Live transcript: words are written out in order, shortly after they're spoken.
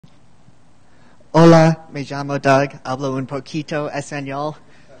Hola, me llamo Doug, hablo un poquito español.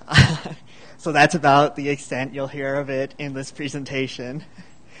 So that's about the extent you'll hear of it in this presentation.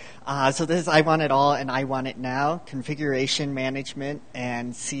 So this is I Want It All and I Want It Now, configuration management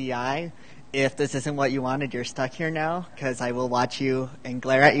and CI. If this isn't what you wanted, you're stuck here now, because I will watch you and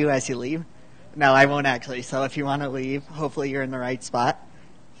glare at you as you leave. No, I won't actually, so if you want to leave, hopefully you're in the right spot.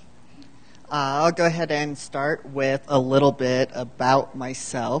 I'll go ahead and start with a little bit about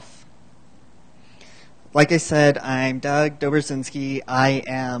myself. Like I said, I'm Doug Dobrzyns. I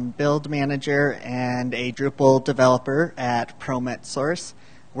am build manager and a Drupal developer at Promet Source.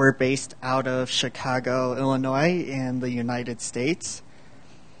 We're based out of Chicago, Illinois, in the United States.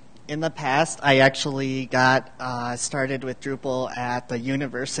 In the past, I actually got started with Drupal at the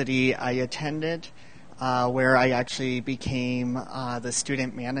university I attended, where I actually became the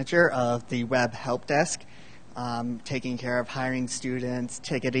student manager of the web help desk, taking care of hiring students,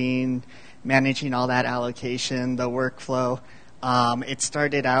 ticketing, managing all that allocation, the workflow. It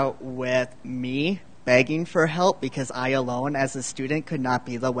started out with me begging for help because I alone as a student could not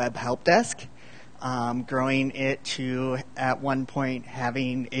be the web help desk. Growing it to, at one point,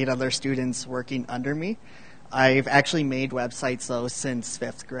 having 8 other students working under me. I've actually made websites, though, since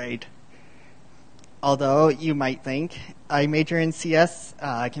 5th grade. Although you might think I major in CS,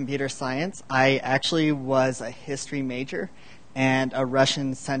 computer science, I actually was a history major and a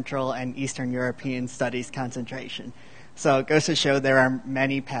Russian Central and Eastern European Studies concentration. So it goes to show there are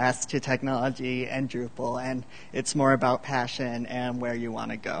many paths to technology and Drupal, and it's more about passion and where you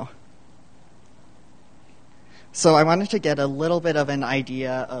want to go. So I wanted to get a little bit of an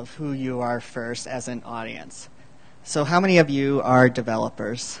idea of who you are first as an audience. So how many of you are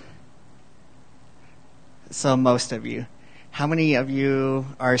developers? So most of you. How many of you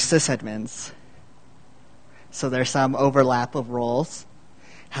are sysadmins? So there's some overlap of roles.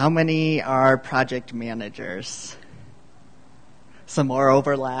 How many are project managers? Some more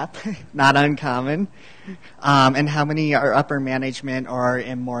overlap, not uncommon. And how many are upper management or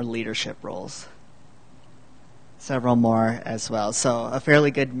in more leadership roles? Several more as well. So a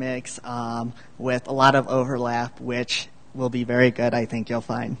fairly good mix with a lot of overlap, which will be very good, I think you'll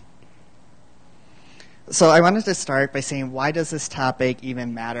find. So I wanted to start by saying, why does this topic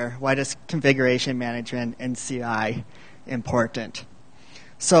even matter? Why does configuration management and CI important?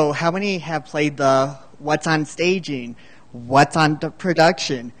 So how many have played the what's on staging, what's on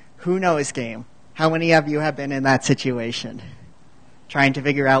production, who knows game? How many of you have been in that situation? Trying to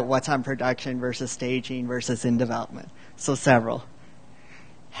figure out what's on production versus staging versus in development. So several.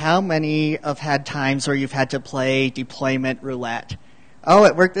 How many have had times where you've had to play deployment roulette? Oh,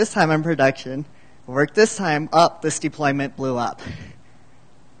 it worked this time on production. It worked this time. This deployment blew up.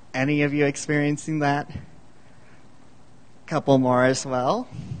 Any of you experiencing that? Couple more as well.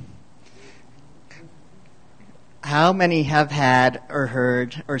 How many have had or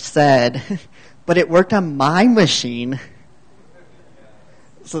heard or said, but it worked on my machine?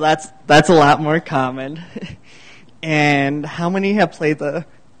 So that's a lot more common. And how many have played the,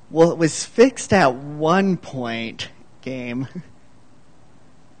 well, it was fixed at one point game?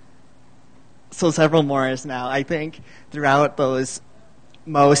 So several more is now. I think throughout those,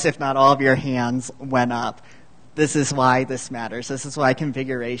 most if not all of your hands went up. This is why this matters. This is why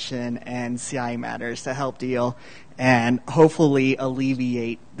configuration and CI matters, to help deal and hopefully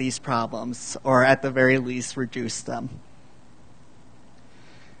alleviate these problems, or at the very least reduce them.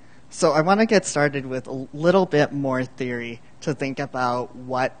 So I want to get started with a little bit more theory to think about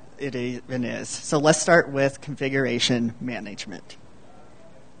what it even is. So let's start with configuration management.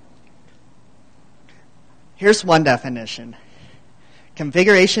 Here's one definition.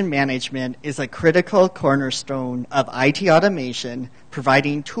 Configuration management is a critical cornerstone of IT automation,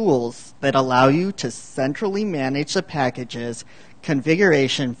 providing tools that allow you to centrally manage the packages,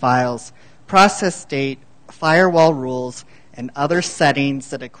 configuration files, process state, firewall rules, and other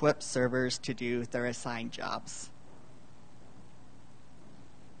settings that equip servers to do their assigned jobs.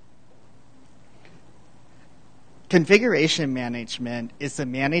 Configuration management is the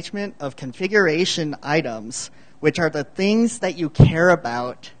management of configuration items, which are the things that you care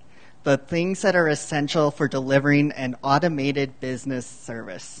about, the things that are essential for delivering an automated business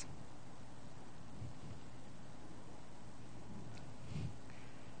service.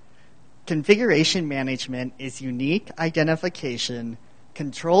 Configuration management is unique identification,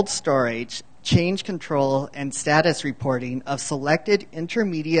 controlled storage, change control, and status reporting of selected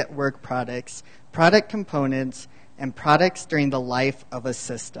intermediate work products, product components, and products during the life of a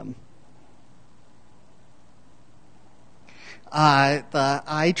system. The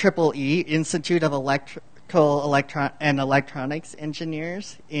IEEE, Institute of electrical and electronics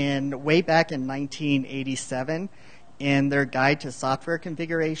engineers way back in 1987, in their guide to software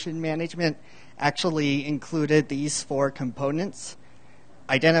configuration management, actually included these 4 components: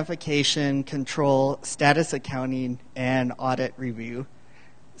 identification, control, status accounting, and audit review.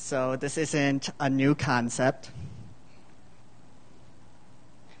 So this isn't a new concept.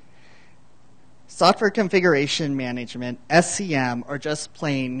 Software configuration management, SCM, or just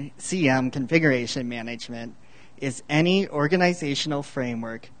plain CM configuration management, is any organizational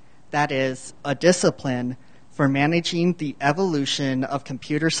framework that is a discipline for managing the evolution of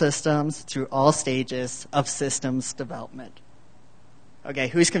computer systems through all stages of systems development. Okay,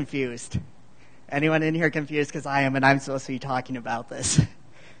 who's confused? Anyone in here confused? Because I am, and I'm supposed to be talking about this.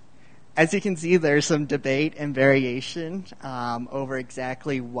 As you can see, there's some debate and variation over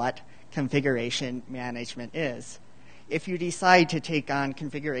exactly what configuration management is. If you decide to take on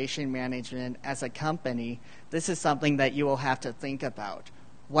configuration management as a company, this is something that you will have to think about.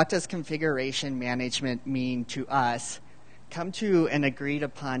 What does configuration management mean to us? Come to an agreed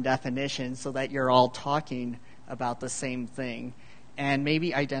upon definition so that you're all talking about the same thing, and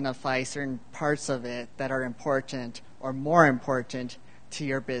maybe identify certain parts of it that are important or more important to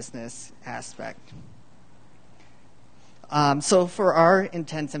your business aspect. So for our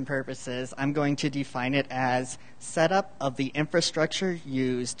intents and purposes, I'm going to define it as setup of the infrastructure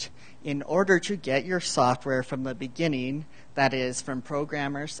used in order to get your software from the beginning, that is, from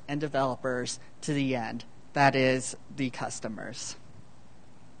programmers and developers, to the end, that is, the customers.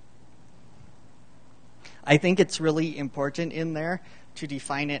 I think it's really important in there to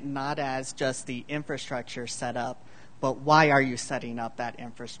define it not as just the infrastructure setup, but why are you setting up that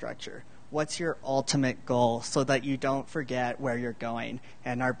infrastructure? What's your ultimate goal, so that you don't forget where you're going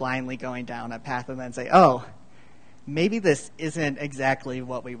and are blindly going down a path and then say, oh, maybe this isn't exactly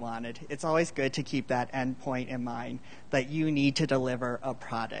what we wanted. It's always good to keep that end point in mind, that you need to deliver a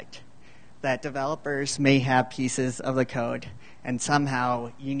product, that developers may have pieces of the code, and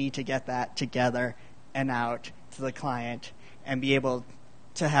somehow you need to get that together and out to the client and be able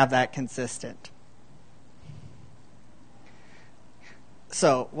to have that consistent.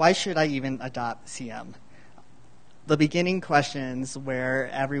 So why should I even adopt CM? The beginning questions where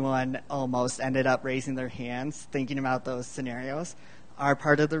everyone almost ended up raising their hands thinking about those scenarios are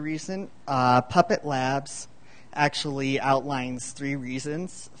part of the reason. Puppet Labs actually outlines 3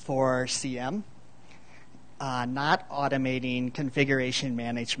 reasons for CM. Not automating configuration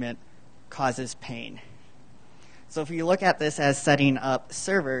management causes pain. So if you look at this as setting up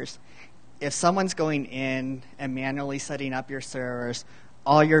servers, if someone's going in and manually setting up your servers,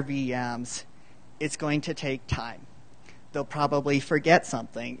 all your VMs, it's going to take time. They'll probably forget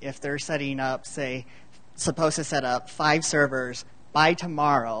something. If they're setting up, say, supposed to set up 5 servers by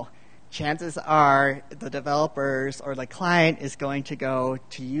tomorrow, chances are the developers or the client is going to go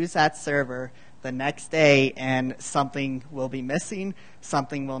to use that server the next day, and something will be missing,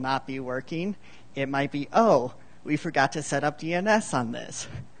 something will not be working. It might be, oh, we forgot to set up DNS on this.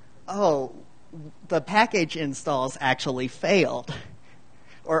 Oh, the package installs actually failed.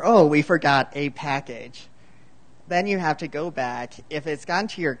 Or, oh, we forgot a package. Then you have to go back. If it's gone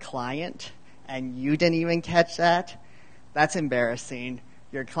to your client and you didn't even catch that, that's embarrassing.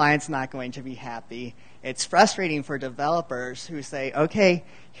 Your client's not going to be happy. It's frustrating for developers who say, okay,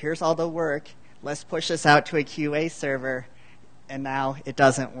 here's all the work. Let's push this out to a QA server, and now it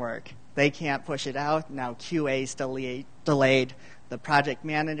doesn't work. They can't push it out. Now QA's delayed. The project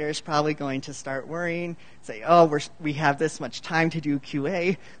manager is probably going to start worrying, say, oh, we have this much time to do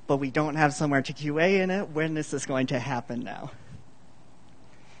QA, but we don't have somewhere to QA in it. When is this going to happen now?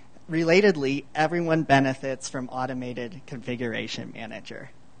 Relatedly, everyone benefits from automated configuration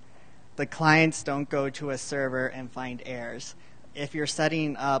manager. The clients don't go to a server and find errors. If you're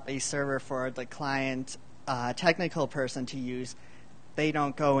setting up a server for the client technical person to use, they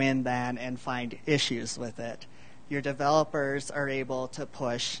don't go in then and find issues with it. Your developers are able to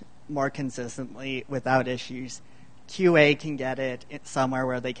push more consistently without issues. QA can get it somewhere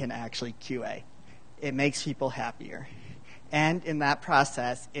where they can actually QA. It makes people happier. And in that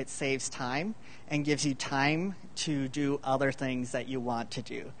process, it saves time and gives you time to do other things that you want to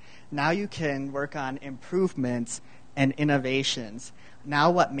do. Now you can work on improvements and innovations.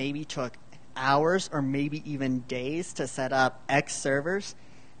 Now what maybe took hours or maybe even days to set up X servers,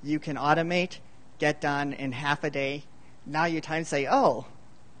 you can automate, get done in half a day. Now you time to say, oh,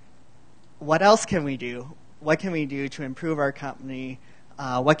 what else can we do? What can we do to improve our company?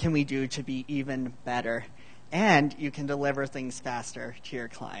 What can we do to be even better? And you can deliver things faster to your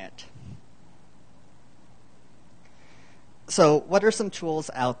client. So what are some tools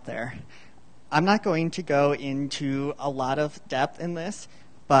out there? I'm not going to go into a lot of depth in this,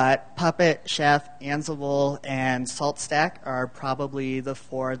 but Puppet, Chef, Ansible, and SaltStack are probably the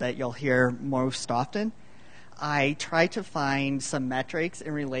 4 that you'll hear most often. I tried to find some metrics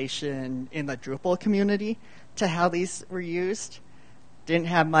in relation in the Drupal community to how these were used. Didn't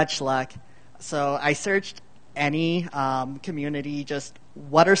have much luck. So I searched any community, just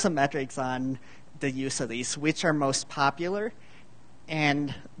what are some metrics on the use of these, which are most popular.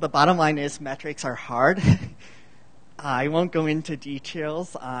 And the bottom line is metrics are hard. I won't go into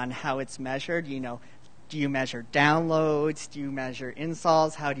details on how it's measured. You know, do you measure downloads? Do you measure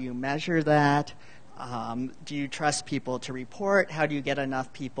installs? How do you measure that? Do you trust people to report? How do you get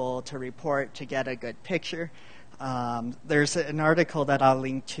enough people to report to get a good picture? There's an article that I'll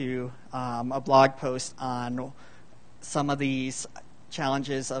link to, a blog post on some of these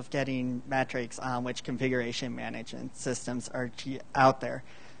challenges of getting metrics on which configuration management systems are out there.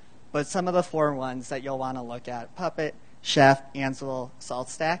 But some of the 4 ones that you'll want to look at: Puppet, Chef, Ansible,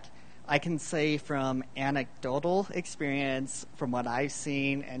 SaltStack. I can say from anecdotal experience, from what I've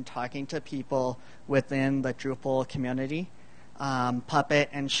seen and talking to people within the Drupal community, Puppet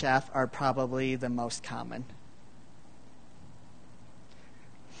and Chef are probably the most common.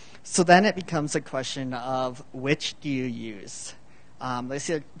 So then it becomes a question of which do you use?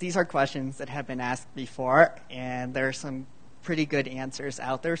 These are questions that have been asked before, and there are some pretty good answers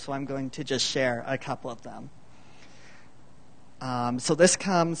out there, so I'm going to just share a couple of them. So this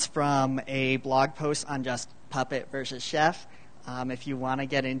comes from a blog post on just Puppet versus Chef. If you want to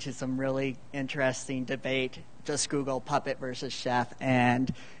get into some really interesting debate, just Google Puppet versus Chef,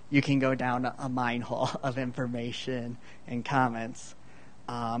 and you can go down a mine hole of information and comments.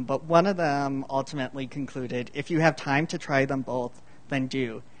 But one of them ultimately concluded, if you have time to try them both, then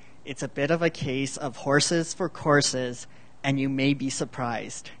do. It's a bit of a case of horses for courses, and you may be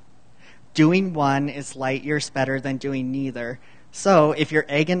surprised. Doing one is light years better than doing neither. So if you're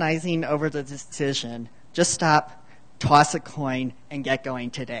agonizing over the decision, just stop, toss a coin, and get going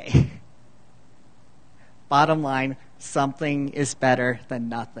today. Bottom line, something is better than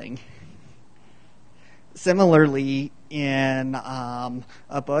nothing. Similarly, in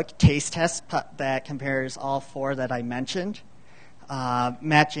a book, Taste Test, that compares all 4 that I mentioned,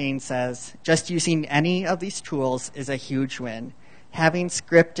 Matt Jane says, just using any of these tools is a huge win. Having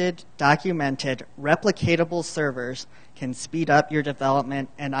scripted, documented, replicatable servers can speed up your development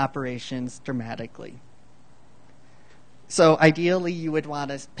and operations dramatically. So ideally, you would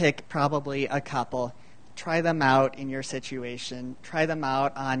want to pick probably a couple. Try them out in your situation. Try them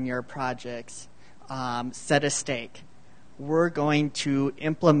out on your projects. Set a stake. We're going to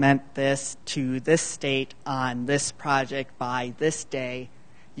implement this to this state on this project by this day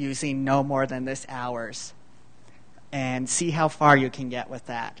using no more than this hours. And see how far you can get with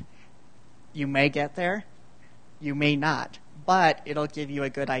that. You may get there, you may not, but it'll give you a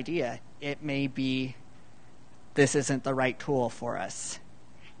good idea. It may be this isn't the right tool for us.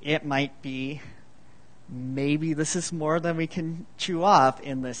 It might be maybe this is more than we can chew off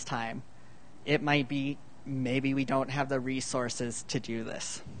in this time. It might be maybe we don't have the resources to do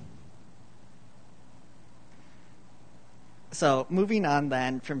this. So moving on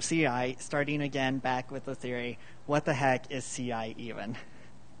then from CI, starting again back with the theory, what the heck is CI even?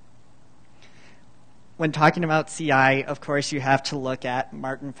 When talking about CI, of course, you have to look at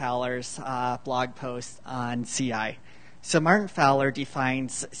Martin Fowler's blog post on CI. So Martin Fowler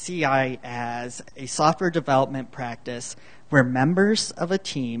defines CI as a software development practice where members of a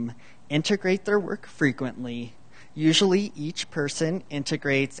team integrate their work frequently. Usually each person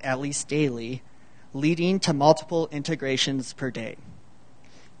integrates at least daily, leading to multiple integrations per day.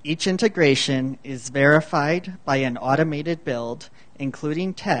 Each integration is verified by an automated build,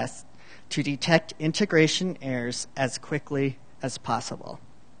 including tests, to detect integration errors as quickly as possible.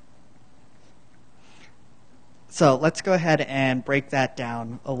 So let's go ahead and break that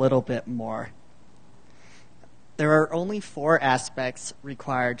down a little bit more. There are only 4 aspects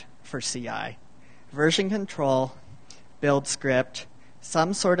required for CI: version control, build script,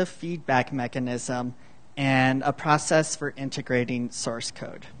 some sort of feedback mechanism, and a process for integrating source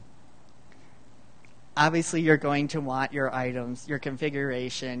code. Obviously, you're going to want your items, your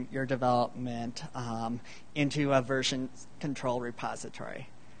configuration, your development into a version control repository.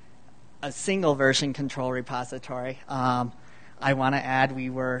 A single version control repository. I want to add,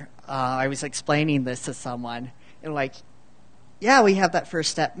 I was explaining this to someone, and like, yeah, we have that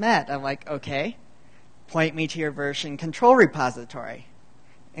first step met. I'm like, okay, point me to your version control repository.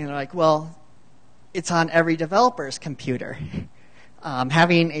 And they're like, well, it's on every developer's computer.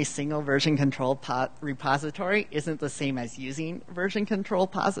 Having a single version control repository isn't the same as using version control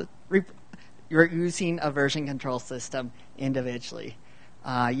you're using a version control system individually.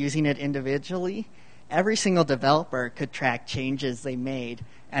 Using it individually, every single developer could track changes they made,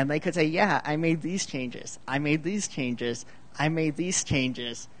 and they could say, yeah, I made these changes, I made these changes, I made these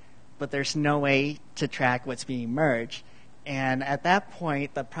changes, but there's no way to track what's being merged. And at that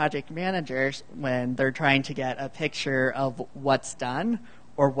point, the project managers, when they're trying to get a picture of what's done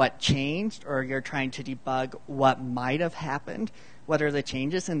or what changed, or you're trying to debug what might have happened, what are the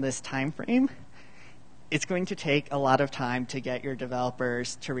changes in this time frame, it's going to take a lot of time to get your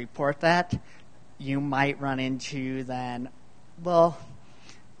developers to report that. You might run into then, well,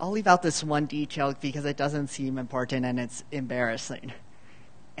 I'll leave out this one detail because it doesn't seem important and it's embarrassing.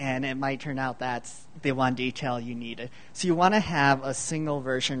 And it might turn out that's the one detail you needed. So you want to have a single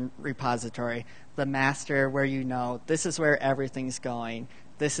version repository, the master, where you know this is where everything's going.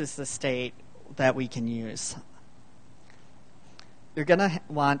 This is the state that we can use. You're going to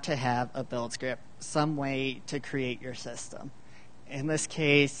want to have a build script, some way to create your system. In this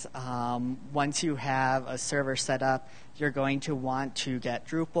case, once you have a server set up, you're going to want to get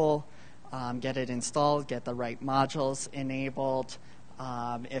Drupal, get it installed, get the right modules enabled.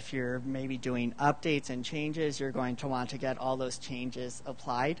 If you're maybe doing updates and changes, you're going to want to get all those changes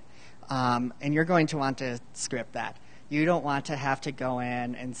applied. And you're going to want to script that. You don't want to have to go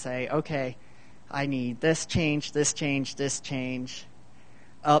in and say, okay, I need this change, this change, this change.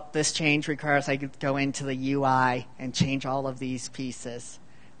 Oh, this change requires I could go into the UI and change all of these pieces.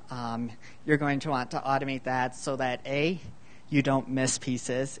 You're going to want to automate that so that A, you don't miss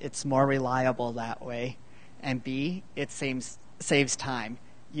pieces. It's more reliable that way. And B, it saves time.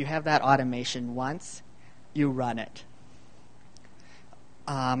 You have that automation once, you run it.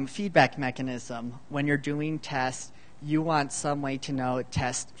 Feedback mechanism. When you're doing tests, you want some way to know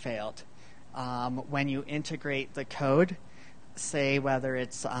test failed. When you integrate the code, say whether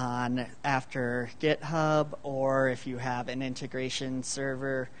it's on after GitHub or if you have an integration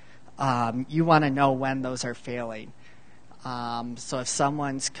server, you want to know when those are failing. So if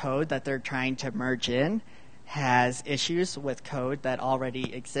someone's code that they're trying to merge in has issues with code that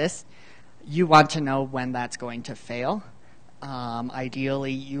already exists, you want to know when that's going to fail.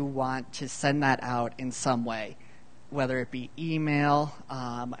 Ideally, you want to send that out in some way, whether it be email,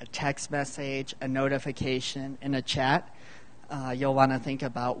 a text message, a notification, in a chat. You'll want to think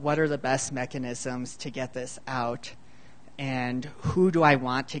about what are the best mechanisms to get this out, and who do I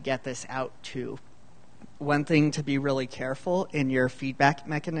want to get this out to. One thing to be really careful in your feedback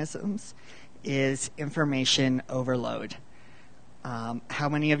mechanisms is information overload. How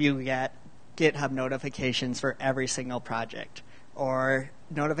many of you get GitHub notifications for every single project, or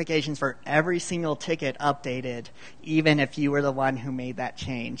notifications for every single ticket updated, even if you were the one who made that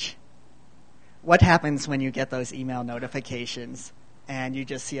change? What happens when you get those email notifications and you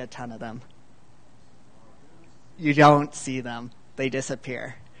just see a ton of them? You don't see them. They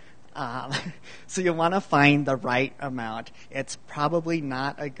disappear. So you want to find the right amount. It's probably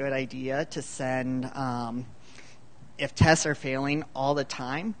not a good idea to send, if tests are failing all the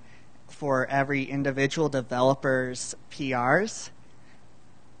time, for every individual developer's PRs,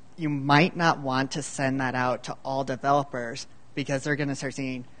 you might not want to send that out to all developers because they're going to start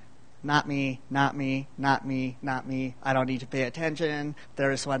seeing, not me, not me, not me, not me. I don't need to pay attention.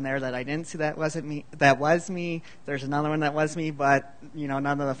 There's one there that I didn't see that wasn't me. That was me. There's another one that was me, but none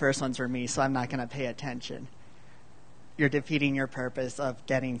of the first ones were me, so I'm not going to pay attention. You're defeating your purpose of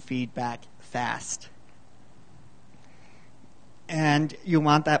getting feedback fast. And you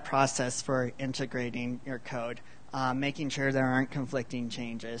want that process for integrating your code, making sure there aren't conflicting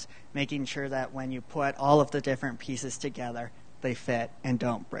changes, making sure that when you put all of the different pieces together, they fit and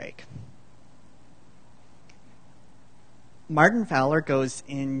don't break. Martin Fowler goes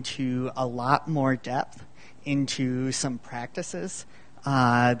into a lot more depth into some practices.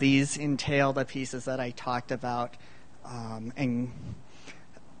 These entail the pieces that I talked about, and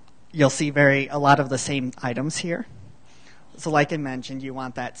you'll see a lot of the same items here. So like I mentioned, you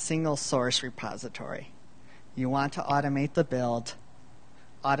want that single source repository. You want to automate the build,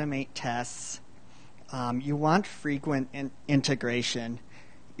 automate tests. You want frequent integration.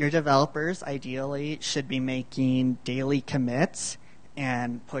 Your developers ideally should be making daily commits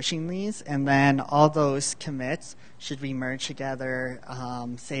and pushing these, and then all those commits should be merged together,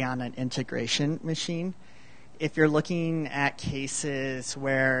 say on an integration machine. If you're looking at cases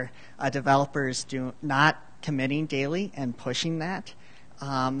where developers do not committing daily and pushing that,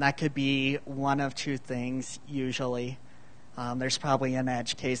 that could be one of two things usually. There's probably an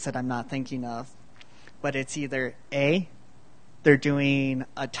edge case that I'm not thinking of. But it's either A, they're doing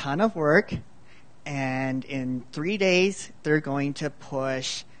a ton of work, and in 3 days, they're going to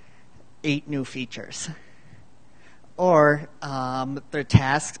push 8 new features. Or their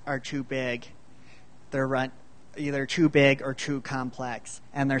tasks are too big. They're either too big or too complex,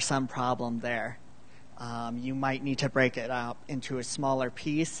 and there's some problem there. You might need to break it up into a smaller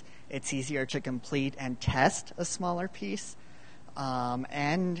piece. It's easier to complete and test a smaller piece.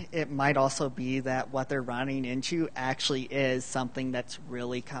 And it might also be that what they're running into actually is something that's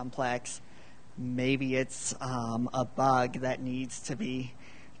really complex. Maybe it's a bug that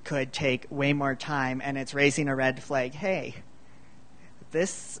could take way more time, and it's raising a red flag. Hey,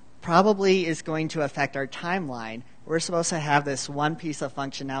 this probably is going to affect our timeline. We're supposed to have this one piece of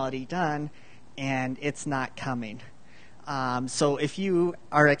functionality done, and it's not coming. So if you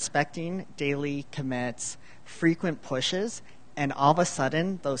are expecting daily commits, frequent pushes, and all of a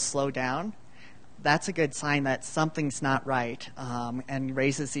sudden those slow down, that's a good sign that something's not right, and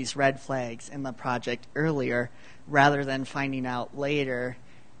raises these red flags in the project earlier rather than finding out later,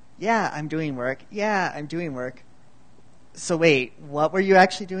 yeah, I'm doing work. Yeah, I'm doing work. So wait, what were you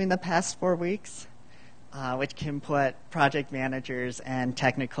actually doing the past 4 weeks? Which can put project managers and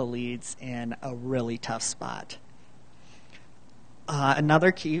technical leads in a really tough spot.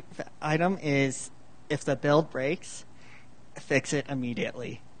 Another key item is if the build breaks, fix it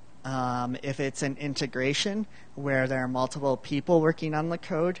immediately. If it's an integration where there are multiple people working on the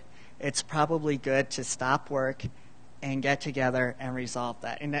code, it's probably good to stop work and get together and resolve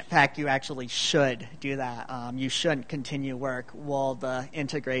that. And in fact, you actually should do that. You shouldn't continue work while the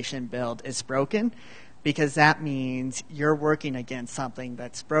integration build is broken, because that means you're working against something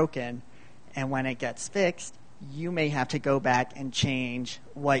that's broken, and when it gets fixed, you may have to go back and change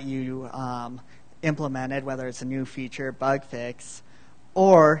what you implemented, whether it's a new feature, bug fix,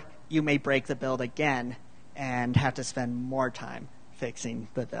 or you may break the build again and have to spend more time fixing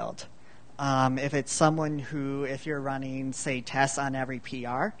the build. If it's someone who, if you're running, say, tests on every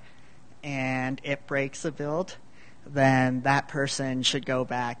PR and it breaks the build, then that person should go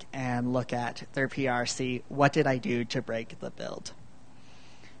back and look at their PR, see what did I do to break the build.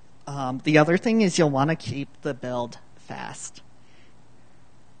 The other thing is you'll want to keep the build fast.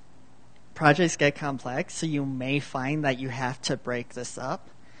 Projects get complex, so you may find that you have to break this up.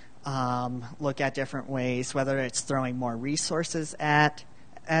 Look at different ways, whether it's throwing more resources at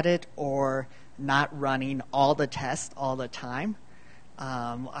it or not running all the tests all the time.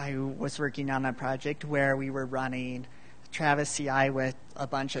 I was working on a project where we were running Travis CI with a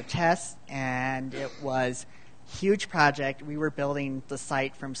bunch of tests, and it was a huge project. We were building the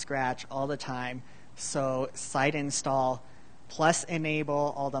site from scratch all the time. So site install plus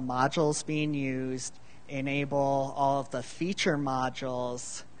enable all the modules being used, enable all of the feature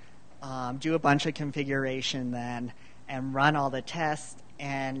modules, do a bunch of configuration then, and run all the tests.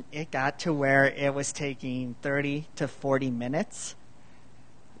 And it got to where it was taking 30 to 40 minutes.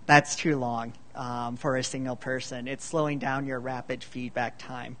 That's too long for a single person. It's slowing down your rapid feedback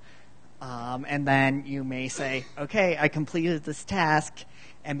time. And then you may say, okay, I completed this task,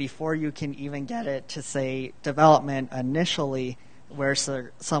 and before you can even get it to, say, development initially, where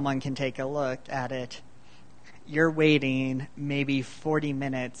someone can take a look at it, you're waiting maybe 40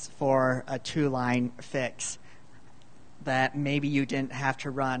 minutes for a 2-line fix that maybe you didn't have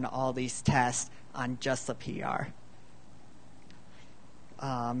to run all these tests on just the PR.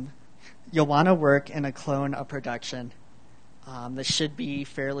 You'll want to work in a clone of production. This should be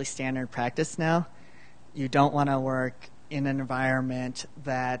fairly standard practice now. You don't want to work in an environment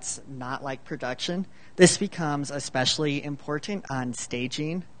that's not like production. This becomes especially important on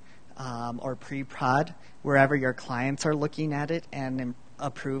staging or pre-prod, wherever your clients are looking at it and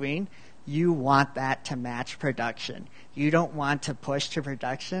approving. You want that to match production. You don't want to push to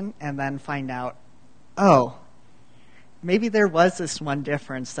production and then find out, oh, maybe there was this one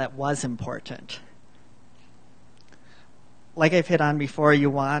difference that was important. Like I've hit on before, you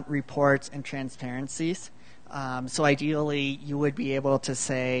want reports and transparencies. So ideally, you would be able to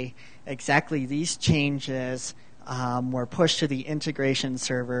say exactly these changes were pushed to the integration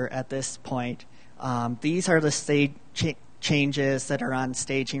server at this point. These are the changes that are on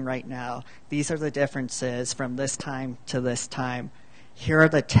staging right now. These are the differences from this time to this time. Here are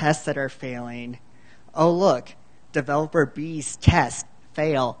the tests that are failing. Oh, look, developer B's tests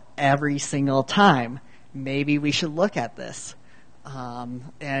fail every single time. Maybe we should look at this.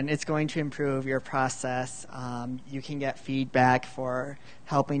 And it's going to improve your process. You can get feedback for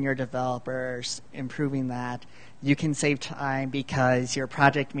helping your developers, improving that. You can save time because your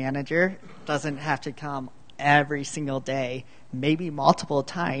project manager doesn't have to come every single day, maybe multiple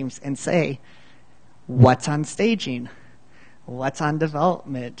times, and say, what's on staging? What's on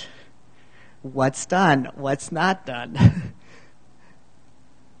development? What's done? What's not done?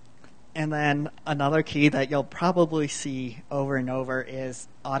 And then another key that you'll probably see over and over is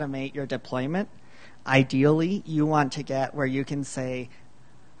automate your deployment. Ideally, you want to get where you can say,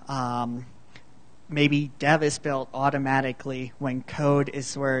 maybe dev is built automatically when code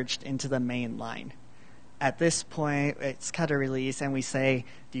is merged into the main line. At this point, it's cut a release, and we say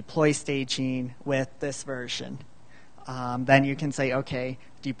deploy staging with this version. Then you can say, okay,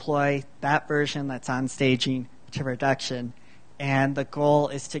 deploy that version that's on staging to production. And the goal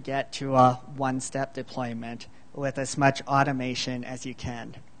is to get to a one-step deployment with as much automation as you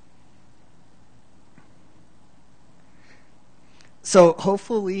can. So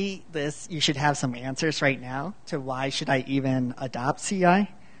hopefully you should have some answers right now to why should I even adopt CI.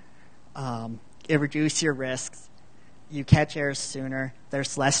 It reduces your risks. You catch errors sooner.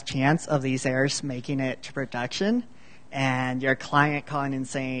 There's less chance of these errors making it to production and your client calling and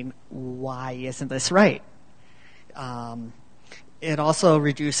saying, why isn't this right? It also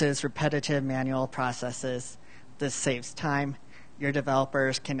reduces repetitive manual processes. This saves time. Your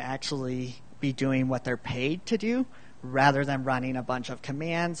developers can actually be doing what they're paid to do rather than running a bunch of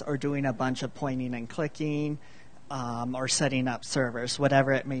commands or doing a bunch of pointing and clicking or setting up servers,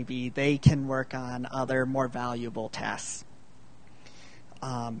 whatever it may be. They can work on other more valuable tasks.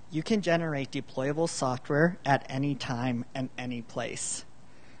 You can generate deployable software at any time and any place.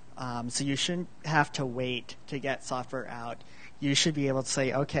 So you shouldn't have to wait to get software out. You should be able to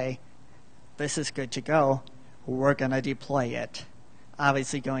say, okay, this is good to go. We're going to deploy it.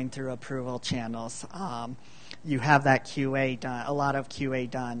 Obviously going through approval channels. You have that QA done, a lot of QA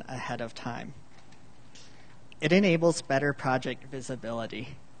done ahead of time. It enables better project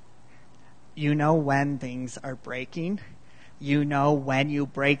visibility. You know when things are breaking. You know when you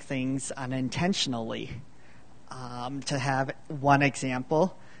break things unintentionally. To have one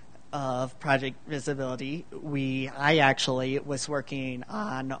example of project visibility, I actually was working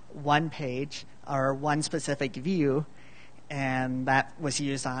on one page or one specific view, and that was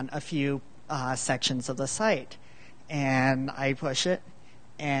used on a few sections of the site. And I push it,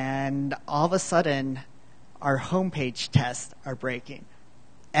 and all of a sudden, our homepage tests are breaking.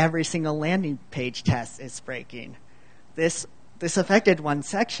 Every single landing page test is breaking. This affected one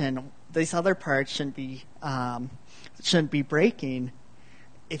section. These other parts shouldn't be breaking.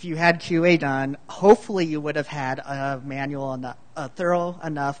 If you had QA done, hopefully you would have had a thorough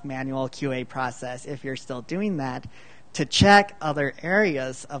enough manual QA process, if you're still doing that, to check other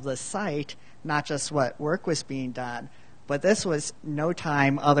areas of the site, not just what work was being done. But this was no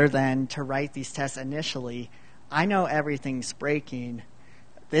time other than to write these tests initially. I know everything's breaking.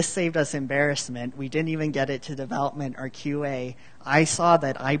 This saved us embarrassment. We didn't even get it to development or QA. I saw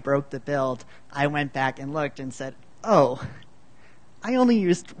that I broke the build. I went back and looked and said, oh, I only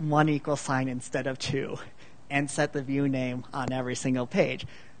used one equal sign instead of two, and set the view name on every single page.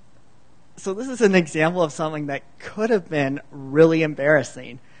 So this is an example of something that could have been really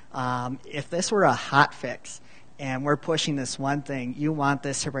embarrassing. If this were a hot fix and we're pushing this one thing, you want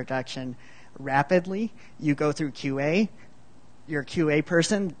this to production rapidly, you go through QA, your QA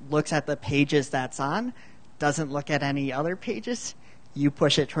person looks at the pages that's on, doesn't look at any other pages, you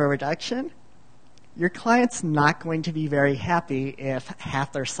push it to a production, your client's not going to be very happy if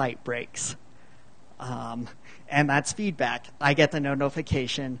half their site breaks. And that's feedback. I get the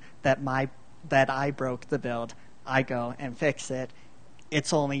notification that I broke the build. I go and fix it.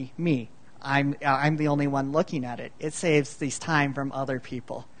 It's only me. I'm the only one looking at it. It saves this time from other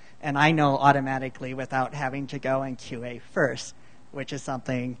people. And I know automatically without having to go and QA first, which is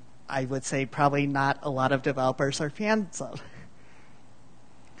something I would say probably not a lot of developers are fans of.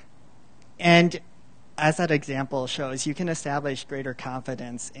 And as that example shows, you can establish greater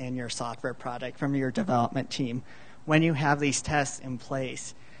confidence in your software product from your development team. When you have these tests in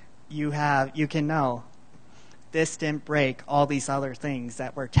place, you can know this didn't break all these other things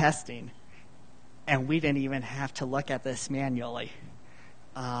that we're testing, and we didn't even have to look at this manually.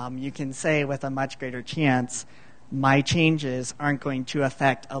 You can say with a much greater chance, my changes aren't going to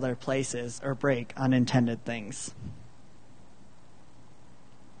affect other places or break unintended things.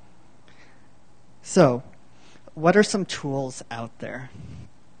 So, what are some tools out there?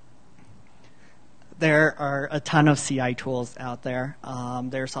 There are a ton of CI tools out there.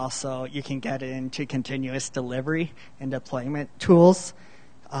 There's also, you can get into continuous delivery and deployment tools.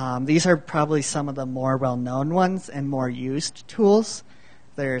 These are probably some of the more well-known ones and more used tools.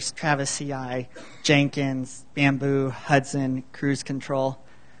 There's Travis CI, Jenkins, Bamboo, Hudson, Cruise Control.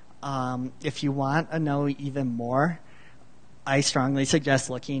 If you want to know even more, I strongly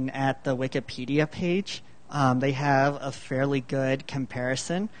suggest looking at the Wikipedia page. They have a fairly good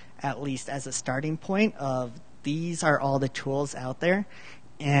comparison, at least as a starting point, of these are all the tools out there.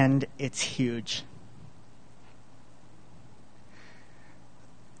 and it's huge.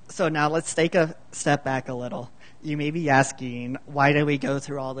 So now let's take a step back a little. You may be asking, why did we go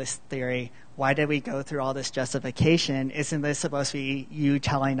through all this theory? Why did we go through all this justification? Isn't this supposed to be you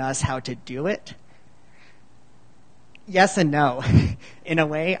telling us how to do it? Yes and no. In a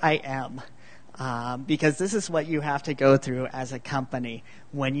way, I am. Because this is what you have to go through as a company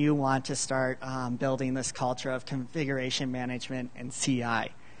when you want to start building this culture of configuration management and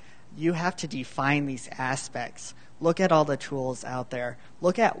CI. You have to define these aspects. Look at all the tools out there.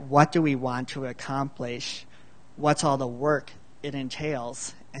 Look at what do we want to accomplish, what's all the work it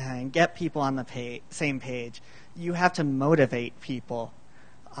entails, and get people on the same page. You have to motivate people.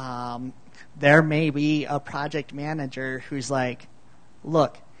 There may be a project manager who's like,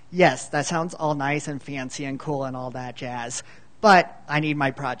 look, yes, that sounds all nice and fancy and cool and all that jazz, but I need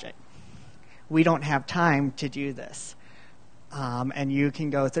my project. We don't have time to do this. And you can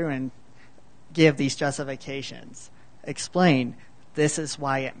go through and give these justifications. Explain, this is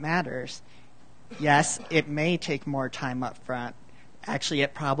why it matters. Yes, it may take more time up front. Actually,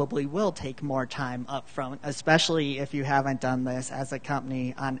 it probably will take more time up front, especially if you haven't done this as a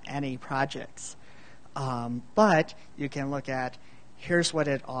company on any projects. But you can look at, here's what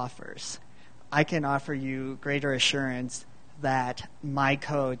it offers. I can offer you greater assurance that my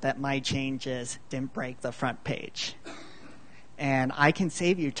code, that my changes didn't break the front page. And I can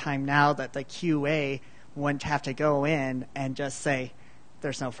save you time now that the QA wouldn't have to go in and just say,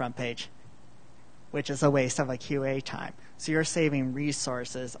 there's no front page, which is a waste of a QA time. So you're saving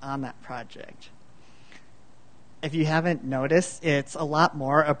resources on that project. If you haven't noticed, it's a lot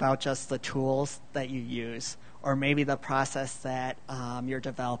more about just the tools that you use, or maybe the process that your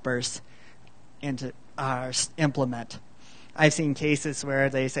developers implement. I've seen cases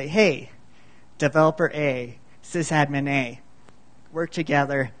where they say, hey, developer A, sysadmin A, work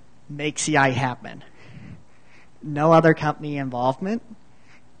together, make CI happen. No other company involvement.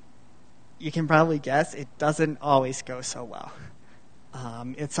 You can probably guess it doesn't always go so well.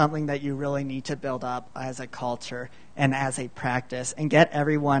 It's something that you really need to build up as a culture and as a practice and get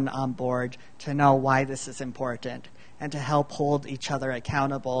everyone on board to know why this is important and to help hold each other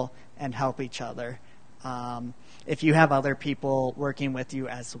accountable and help each other. If you have other people working with you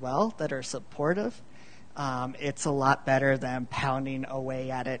as well that are supportive, it's a lot better than pounding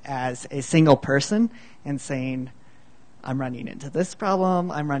away at it as a single person and saying, I'm running into this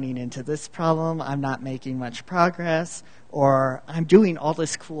problem, I'm running into this problem, I'm not making much progress, or I'm doing all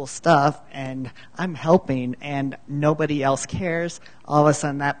this cool stuff and I'm helping and nobody else cares. All of a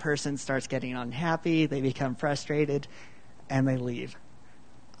sudden that person starts getting unhappy, they become frustrated, and they leave.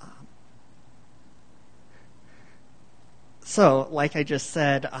 So, like I just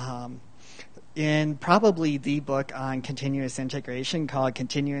said, in probably the book on continuous integration called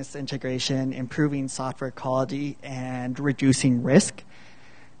Continuous Integration, Improving Software Quality and Reducing Risk,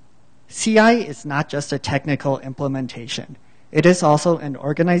 CI is not just a technical implementation. It is also an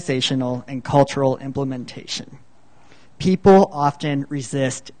organizational and cultural implementation. People often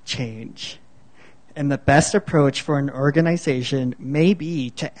resist change. And the best approach for an organization may be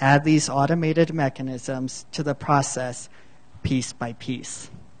to add these automated mechanisms to the process piece by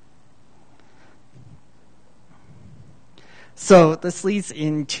piece. So this leads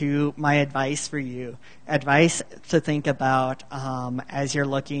into my advice for you. Advice to think about as you're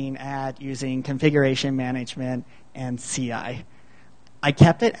looking at using configuration management and CI. I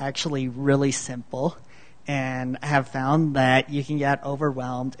kept it actually really simple and have found that you can get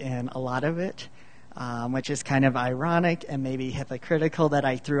overwhelmed in a lot of it, which is kind of ironic and maybe hypocritical that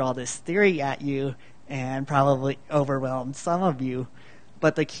I threw all this theory at you and probably overwhelmed some of you.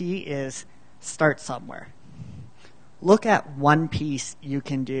 But the key is start somewhere. Look at one piece you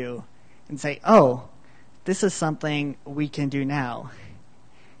can do and say, oh, this is something we can do now.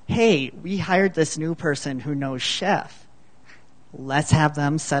 Hey, we hired this new person who knows Chef. Let's have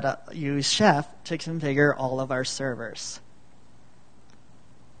them use Chef to configure all of our servers.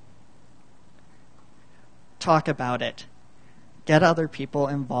 Talk about it. Get other people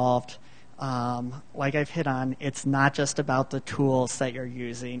involved. Like I've hit on, it's not just about the tools that you're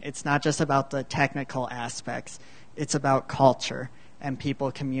using. It's not just about the technical aspects. It's about culture and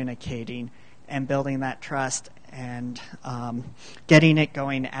people communicating and building that trust and getting it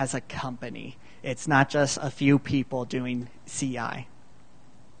going as a company. It's not just a few people doing CI.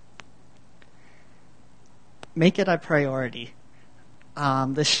 Make it a priority.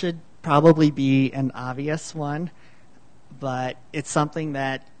 This should probably be an obvious one, but it's something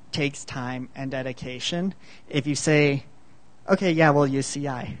that takes time and dedication. If you say, okay, yeah, we'll use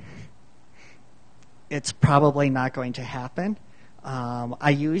CI, it's probably not going to happen. I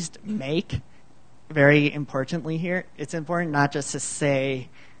used make very importantly here. It's important not just to say,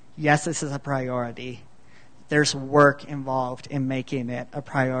 yes, this is a priority. There's work involved in making it a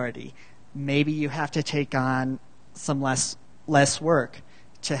priority. Maybe you have to take on some less work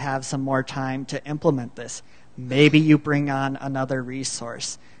to have some more time to implement this. Maybe you bring on another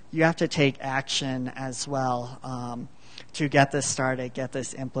resource. You have to take action as well to get this started, get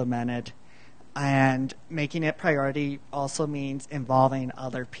this implemented. And making it priority also means involving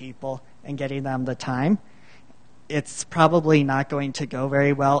other people and getting them the time. It's probably not going to go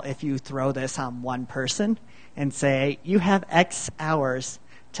very well if you throw this on one person and say, you have X hours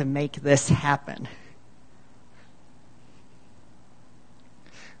to make this happen.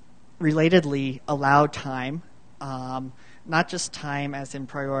 Relatedly, allow time, not just time as in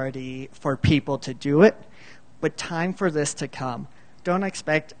priority for people to do it, but time for this to come. Don't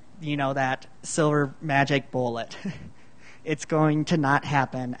expect, that silver magic bullet. It's going to not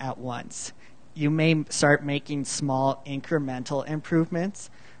happen at once. You may start making small incremental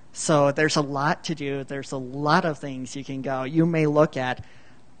improvements. So there's a lot to do. There's a lot of things you can go. You may look at,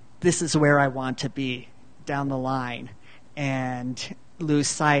 this is where I want to be down the line, and lose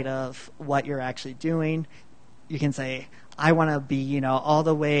sight of what you're actually doing. You can say, I want to be, all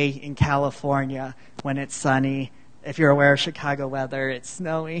the way in California when it's sunny. If you're aware of Chicago weather, it's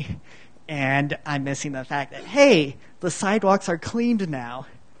snowy. And I'm missing the fact that, hey, the sidewalks are cleaned now.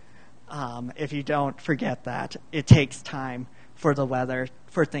 If you don't forget that, it takes time for the weather,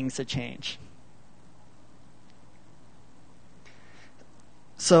 for things to change.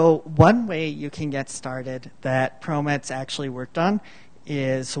 So one way you can get started that Promet's actually worked on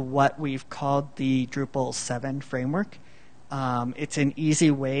is what we've called the Drupal 7 framework. It's an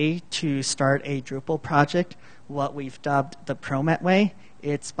easy way to start a Drupal project, what we've dubbed the Promet way.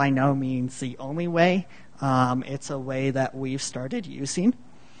 It's by no means the only way. It's a way that we've started using.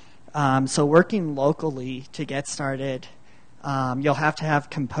 So working locally to get started, you'll have to have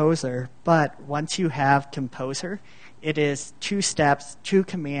Composer, but once you have Composer, it is 2 steps, 2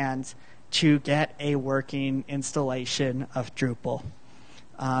 commands to get a working installation of Drupal.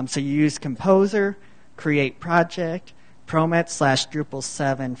 So you use Composer, create project, Promet/Drupal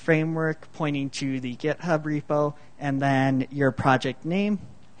 7 framework, pointing to the GitHub repo, and then your project name.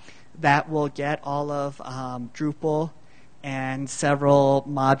 That will get all of Drupal and several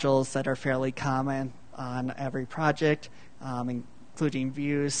modules that are fairly common on every project, including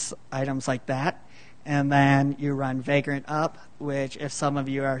views, items like that. And then you run Vagrant up, which if some of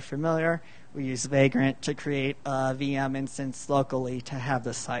you are familiar, we use Vagrant to create a VM instance locally to have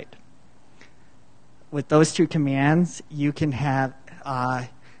the site. With those 2 commands, you can have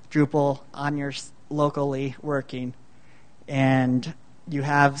Drupal on your locally working, and you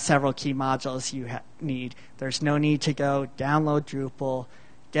have several key modules you need. There's no need to go download Drupal,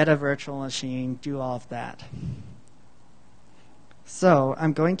 get a virtual machine, do all of that. So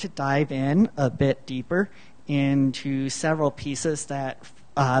I'm going to dive in a bit deeper into several pieces that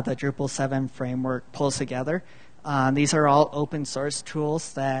the Drupal 7 framework pulls together. These are all open source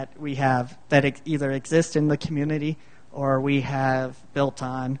tools that we have that either exist in the community or we have built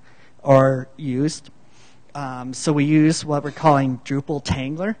on or used. So we use what we're calling Drupal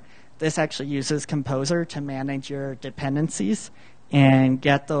Tangler. This actually uses Composer to manage your dependencies and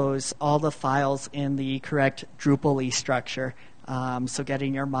get all the files in the correct Drupal-y structure. So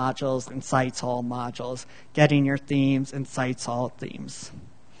getting your modules and sites all modules, getting your themes and sites all themes.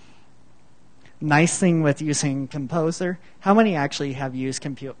 Nice thing with using Composer, how many actually have used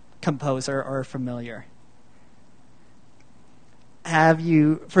Composer or are familiar?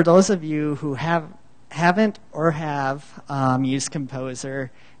 For those of you who haven't or have used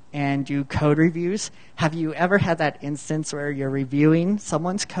Composer and do code reviews, have you ever had that instance where you're reviewing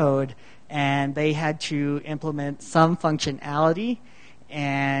someone's code and they had to implement some functionality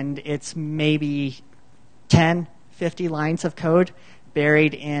and it's maybe 10, 50 lines of code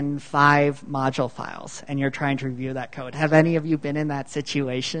buried in 5 module files, and you're trying to review that code? Have any of you been in that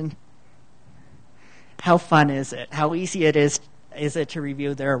situation? How fun is it? How easy is it to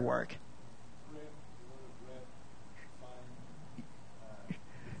review their work?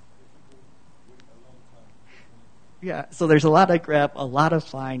 Yeah, so there's a lot of grep, a lot of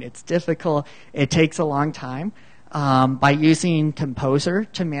find. It's difficult. It takes a long time. By using Composer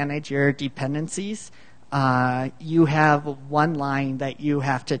to manage your dependencies, you have one line that you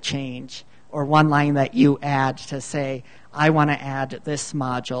have to change, or one line that you add to say, I want to add this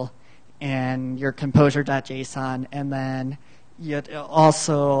module in your composer.json, and then you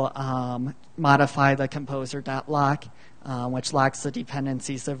also modify the composer.lock, which locks the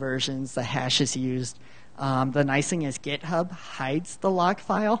dependencies, the versions, the hashes used. The nice thing is GitHub hides the log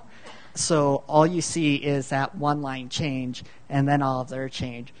file, so all you see is that one line change and then all of their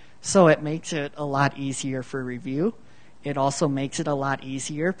change. So it makes it a lot easier for review. It also makes it a lot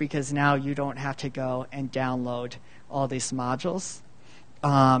easier because now you don't have to go and download all these modules.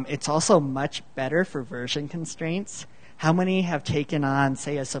 It's also much better for version constraints. How many have taken on,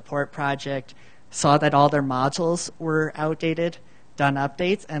 say, a support project, saw that all their modules were outdated, done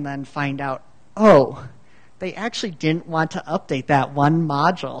updates, and then find out, oh, they actually didn't want to update that one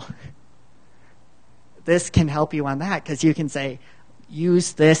module? This can help you on that because you can say,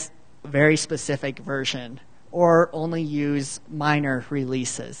 use this very specific version or only use minor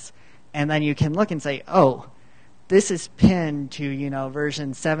releases. And then you can look and say, oh, this is pinned to,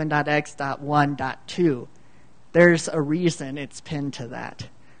 version 7.x.1.2. There's a reason it's pinned to that.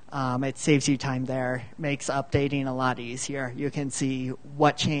 It saves you time there, makes updating a lot easier. You can see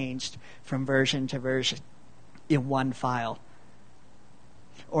what changed from version to version in one file,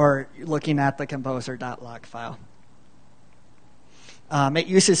 or looking at the composer.log file. It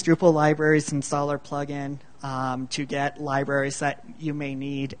uses Drupal libraries installer plugin to get libraries that you may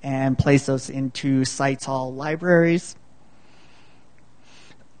need and place those into sites all libraries.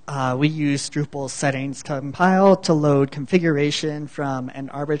 We use Drupal settings compile to load configuration from an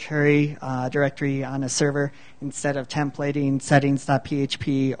arbitrary directory on a server instead of templating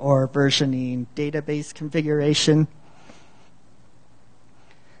settings.php or versioning database configuration.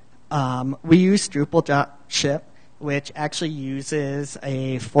 We use Drupal.ship, which actually uses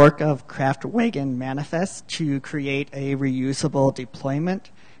a fork of Craftwagon manifest to create a reusable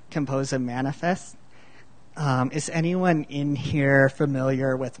deployment composed of manifests. Is anyone in here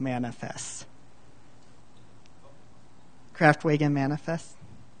familiar with manifests? Craftwagon manifest?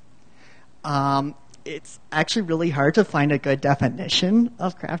 It's actually really hard to find a good definition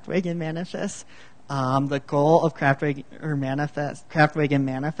of Craftwagon manifest. The goal of Craftwagon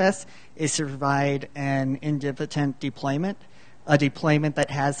manifest is to provide an independent deployment, a deployment that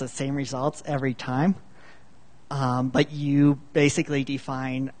has the same results every time. But you basically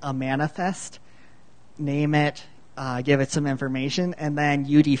define a manifest, name it, give it some information, and then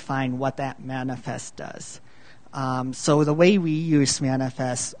you define what that manifest does. So the way we use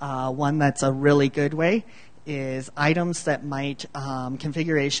manifest, one that's a really good way, is items that might,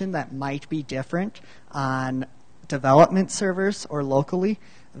 configuration that might be different on development servers or locally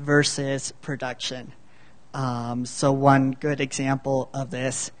versus production. So one good example of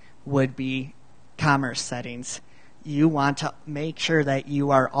this would be commerce settings. You want to make sure that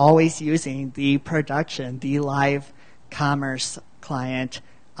you are always using the production, the live commerce client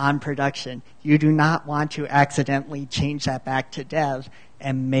on production. You do not want to accidentally change that back to dev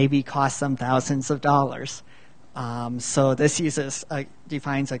and maybe cost them thousands of dollars. So this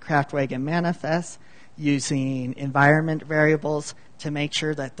defines a Craftwagon manifest using environment variables to make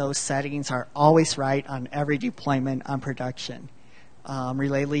sure that those settings are always right on every deployment on production.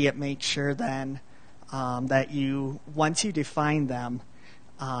 Relatedly, it makes sure then that once you define them,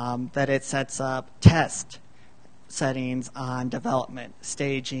 that it sets up test settings on development,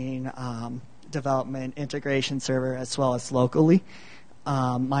 staging, development, integration server, as well as locally.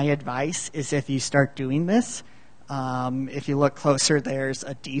 My advice is if you start doing this, if you look closer, there's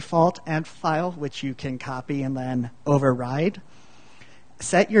a default env file which you can copy and then override.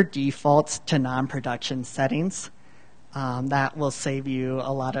 Set your defaults to non-production settings. That will save you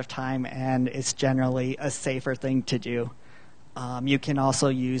a lot of time and is generally a safer thing to do. You can also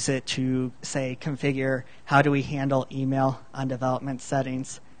use it to, say, configure how do we handle email on development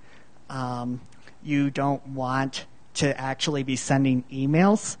settings. You don't want to actually be sending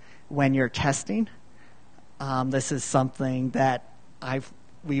emails when you're testing. This is something that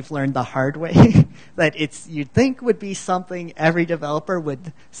we've learned the hard way that you'd think would be something every developer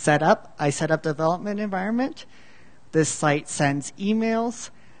would set up. I set up development environment. This site sends emails.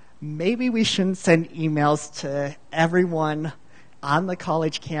 Maybe we shouldn't send emails to everyone on the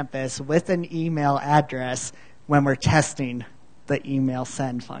college campus with an email address when we're testing the email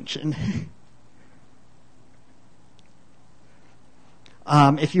send function.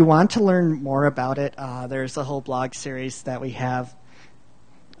 If you want to learn more about it, there's a whole blog series that we have.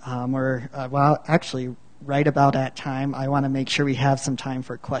 Actually, right about that time, I want to make sure we have some time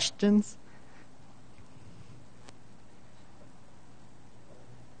for questions.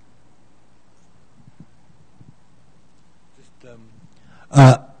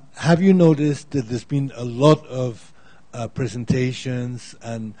 Have you noticed that there's been a lot of presentations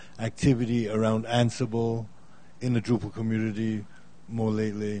and activity around Ansible in the Drupal community more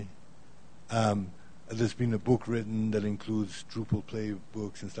lately? there's been a book written that includes Drupal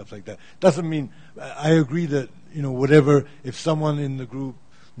playbooks and stuff like that. Doesn't mean I agree that whatever. If someone in the group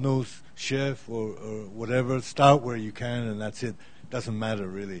knows Chef or whatever, start where you can, and that's it. Doesn't matter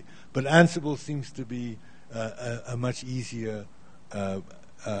really. But Ansible seems to be a much easier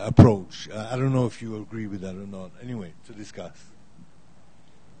approach. I don't know if you agree with that or not. Anyway, to discuss.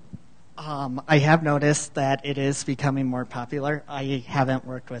 I have noticed that it is becoming more popular. I haven't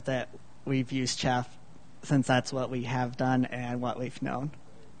worked with it. We've used Chef since that's what we have done and what we've known.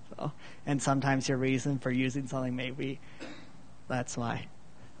 So, and sometimes your reason for using something maybe that's why.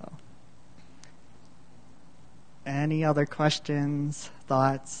 So. Any other questions,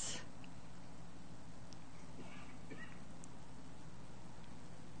 thoughts?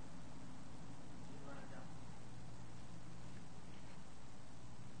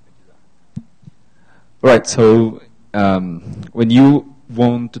 Right. So when you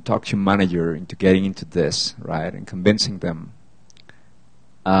want to talk to your manager into getting into this, right, and convincing them,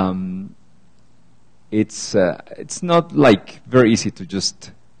 it's not like very easy to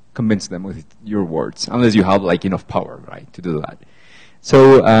just convince them with your words, unless you have like enough power, right, to do that.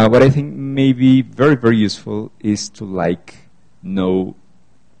 So what I think may be very, very useful is to know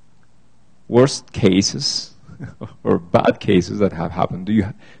worst cases or bad cases that have happened.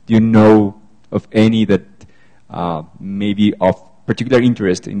 Do you know of any that may be of particular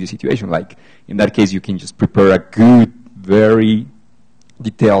interest in the situation? Like in that case, you can just prepare a good, very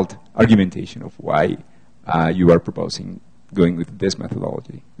detailed argumentation of why you are proposing going with this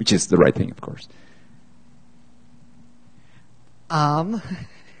methodology, which is the right thing, of course.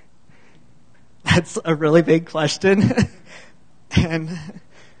 That's a really big question. And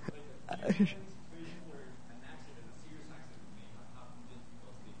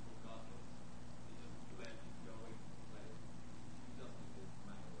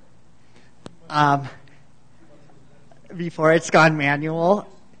before it's gone manual.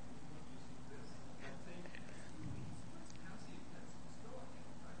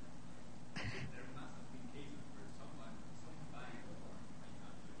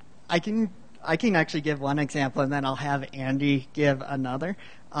 I can actually give one example, and then I'll have Andy give another.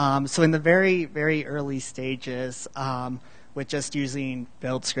 So in the very, very early stages, with just using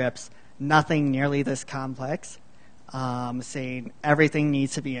build scripts, nothing nearly this complex, saying everything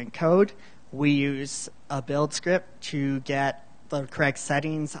needs to be in code. We use a build script to get the correct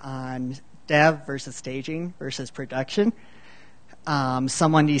settings on dev versus staging versus production.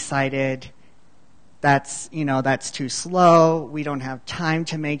 Someone decided that's too slow. We don't have time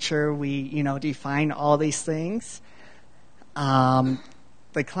to make sure we define all these things. The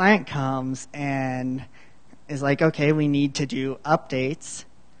client comes and is like, okay, we need to do updates.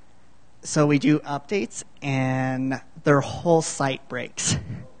 So we do updates, and their whole site breaks.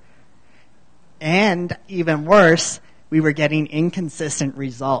 And even worse, we were getting inconsistent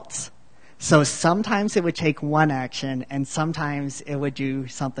results. So sometimes it would take one action, and sometimes it would do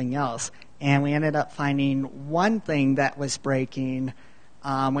something else. And we ended up finding one thing that was breaking,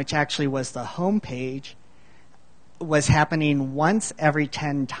 which actually was the home page, was happening once every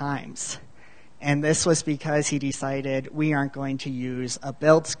 10 times. And this was because he decided we aren't going to use a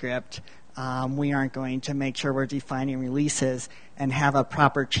build script. We aren't going to make sure we're defining releases and have a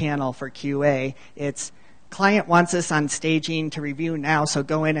proper channel for QA. It's client wants us on staging to review now, so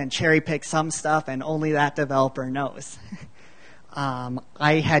go in and cherry pick some stuff, and only that developer knows.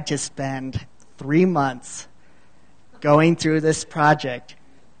 I had to spend 3 months going through this project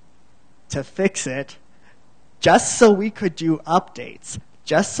to fix it just so we could do updates,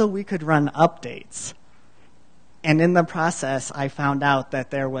 just so we could run updates. And in the process, I found out that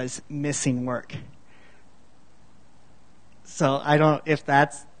there was missing work. So I don't, if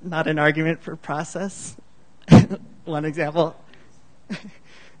that's not an argument for process. One example.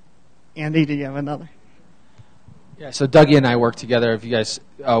 Andy, do you have another? Yeah, so Dougie and I worked together. If you guys,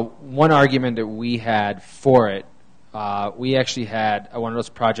 one argument that we had for it, we actually had one of those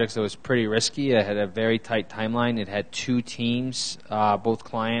projects that was pretty risky. It had a very tight timeline. It had 2 teams,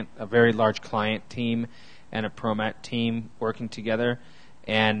 both a very large client team and a Promet team working together,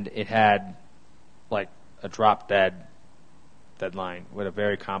 and it had like a drop dead deadline with a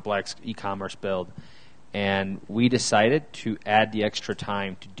very complex e-commerce build. And we decided to add the extra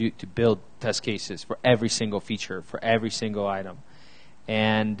time to build test cases for every single feature, for every single item.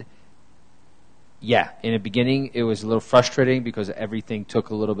 And yeah, in the beginning it was a little frustrating because everything took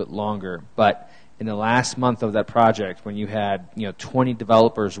a little bit longer. But in the last month of that project, when you had 20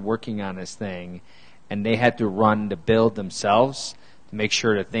 developers working on this thing, and they had to run the build themselves to make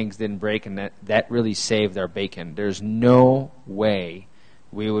sure that things didn't break, and that really saved our bacon. There's no way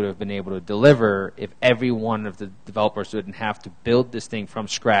we would have been able to deliver if every one of the developers didn't have to build this thing from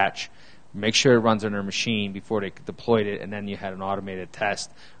scratch, make sure it runs on their machine before they deployed it, and then you had an automated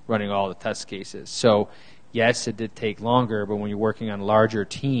test running all the test cases. So yes, it did take longer, but when you're working on larger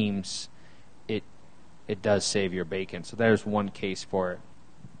teams, it does save your bacon. So there's one case for it.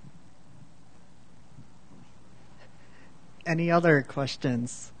 Any other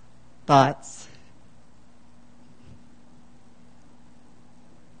questions, thoughts?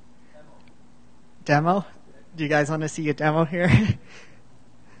 Demo? Do you guys want to see a demo here?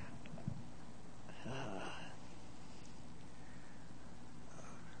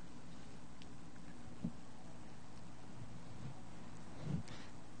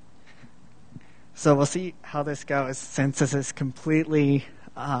 So we'll see how this goes, since this is completely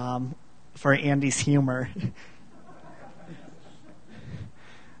for Andy's humor.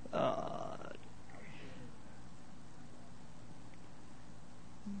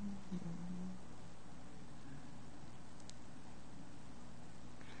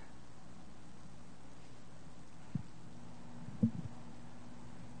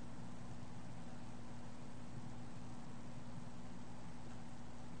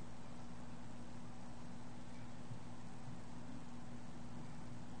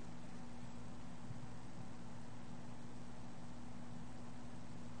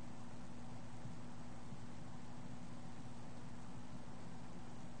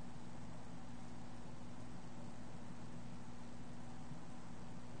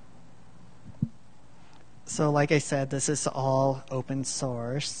 So like I said, this is all open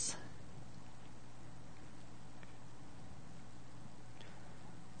source.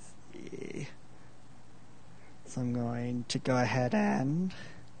 Let's see. So I'm going to go ahead and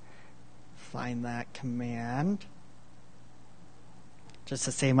find that command just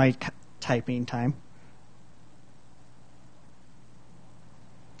to save my typing time.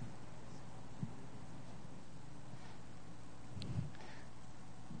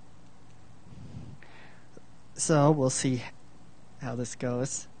 So we'll see how this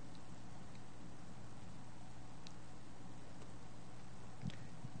goes.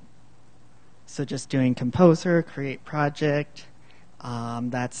 So just doing composer, create project.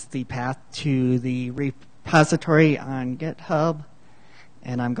 That's the path to the repository on GitHub.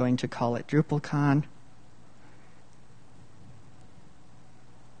 And I'm going to call it DrupalCon.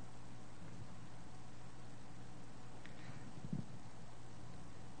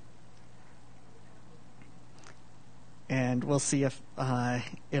 And we'll see if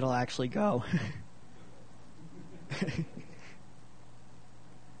it'll actually go.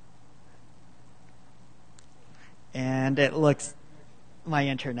 And it looks my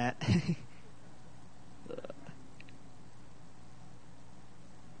internet.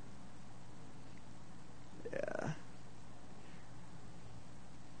 Yeah.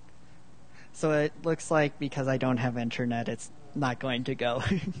 So it looks like because I don't have internet, it's not going to go.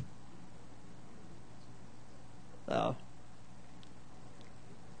 So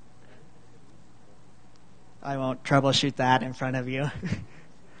I won't troubleshoot that in front of you.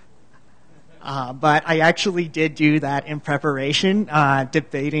 But I actually did do that in preparation,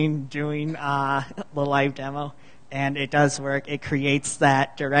 debating doing the live demo, and it does work. It creates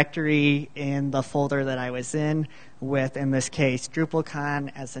that directory in the folder that I was in with, in this case,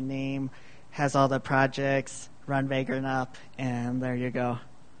 DrupalCon as a name, has all the projects, run Vagrant up, and there you go.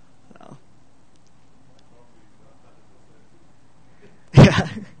 So. Yeah,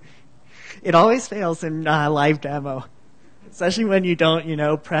 it always fails in live demo, especially when you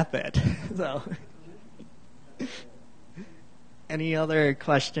don't, prep it. So, any other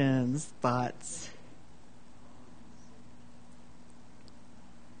questions, thoughts?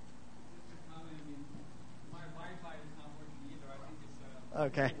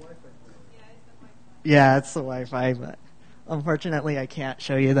 Okay. Yeah, it's the Wi-Fi, but unfortunately, I can't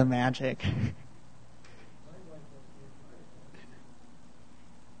show you the magic.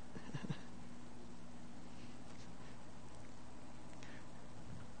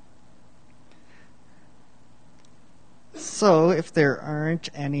 So if there aren't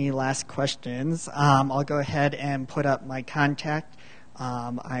any last questions, I'll go ahead and put up my contact.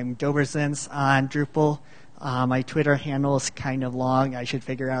 I'm dobrzyns on Drupal. My Twitter handle is kind of long. I should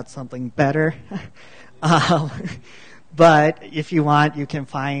figure out something better. But if you want, you can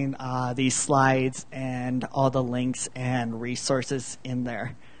find these slides and all the links and resources in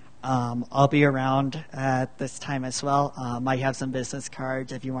there. I'll be around at this time as well. Might have some business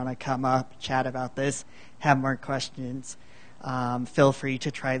cards if you want to come up, chat about this, have more questions. Feel free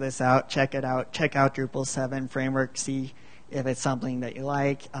to try this out, check it out, check out Drupal 7 framework, see if it's something that you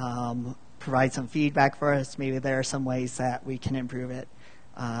like, provide some feedback for us. Maybe there are some ways that we can improve it.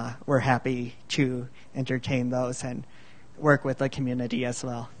 we're happy to entertain those and work with the community as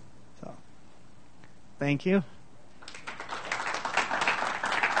well. So, thank you.